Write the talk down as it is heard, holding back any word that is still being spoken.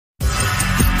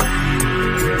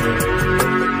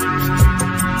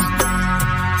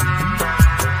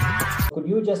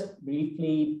just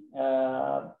briefly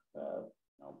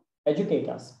educate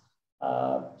us,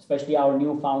 especially our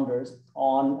new founders,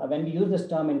 on when we use this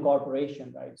term incorporation,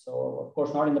 right? So of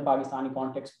course, not in the Pakistani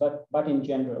context, but in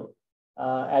general,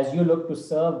 as you look to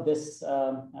serve this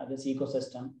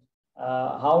ecosystem,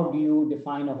 how do you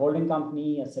define a holding company,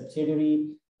 a subsidiary,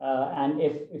 and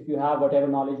if you have whatever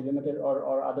knowledge, limited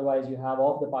or otherwise, you have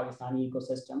of the Pakistani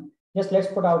ecosystem, just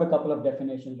let's put out a couple of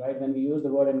definitions, right? When we use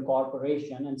the word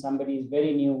incorporation and somebody is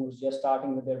very new who's just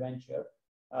starting with their venture,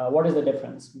 what is the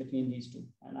difference between these two?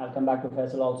 And I'll come back to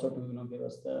Faisal also to give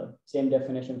us the same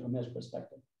definition from his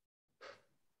perspective.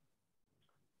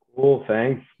 Cool,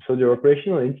 thanks. So the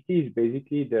operational entity is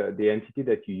basically the entity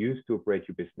that you use to operate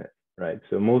your business, right?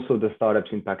 So most of the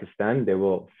startups in Pakistan, they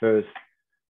will first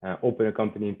open a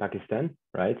company in Pakistan,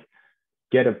 right?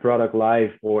 Get a product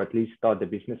live, or at least start the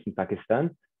business in Pakistan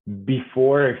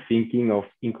before thinking of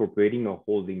incorporating a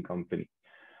holding company.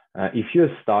 If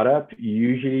you're a startup,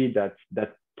 usually that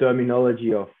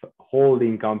terminology of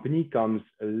holding company comes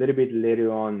a little bit later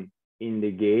on in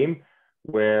the game,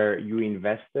 where your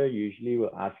investor usually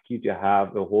will ask you to have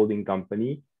a holding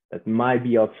company that might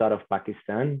be outside of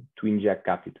Pakistan to inject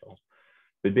capital.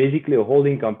 But basically, a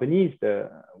holding company is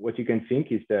what you can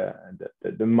think is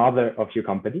the mother of your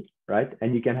company, right?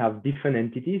 And you can have different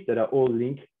entities that are all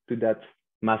linked to that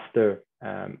master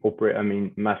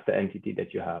master entity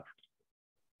that you have.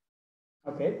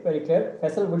 Okay, very clear.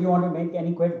 Faisal, would you want to make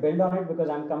any quick build on it? Because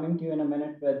I'm coming to you in a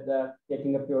minute with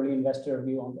taking a purely investor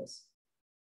view on this.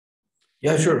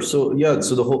 Yeah, sure. So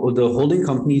the holding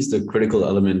company is the critical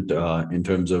element in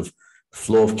terms of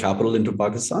flow of capital into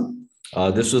Pakistan.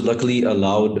 This was luckily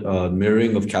allowed,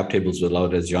 mirroring of cap tables was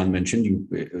allowed, as Jan mentioned.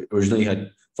 You originally had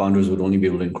founders would only be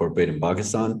able to incorporate in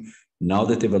Pakistan. Now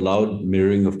that they've allowed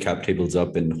mirroring of cap tables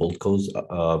up in holdcos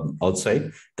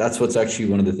outside, that's what's actually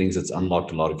one of the things that's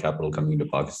unlocked a lot of capital coming into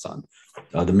Pakistan.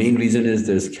 The main reason is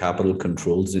there's capital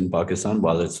controls in Pakistan,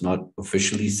 while it's not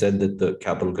officially said that the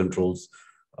capital controls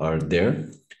are there.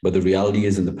 But the reality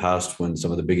is, in the past, when some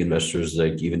of the big investors,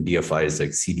 like even DFIs like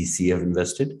CDC, have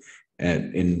invested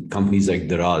in companies like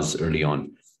Daraz early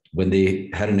on, when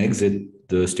they had an exit,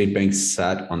 the state bank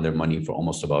sat on their money for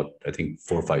almost about, I think,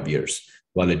 4 or 5 years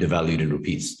while it devalued in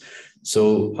rupees.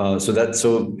 So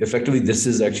effectively, this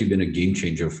has actually been a game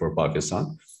changer for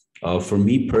Pakistan. For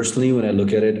me personally, when I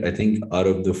look at it, I think out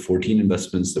of the 14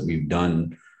 investments that we've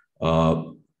done,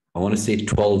 I want to say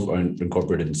 12 are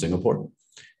incorporated in Singapore.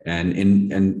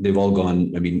 And they've all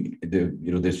gone, I mean,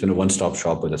 there's been a one-stop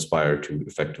shop with Aspire to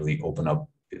effectively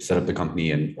set up the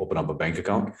company and open up a bank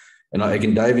account. And I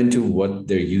can dive into what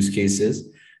their use case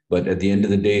is, but at the end of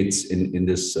the day, it's in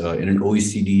an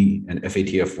OECD and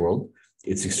FATF world,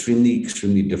 it's extremely,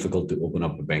 extremely difficult to open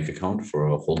up a bank account for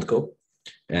a holdco.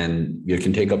 And it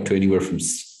can take up to anywhere from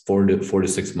 4 to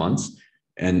 6 months.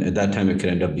 And at that time, it can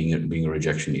end up being a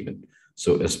rejection even.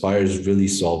 So Aspire has really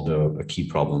solved a key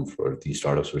problem for these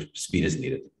startups where speed is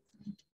needed.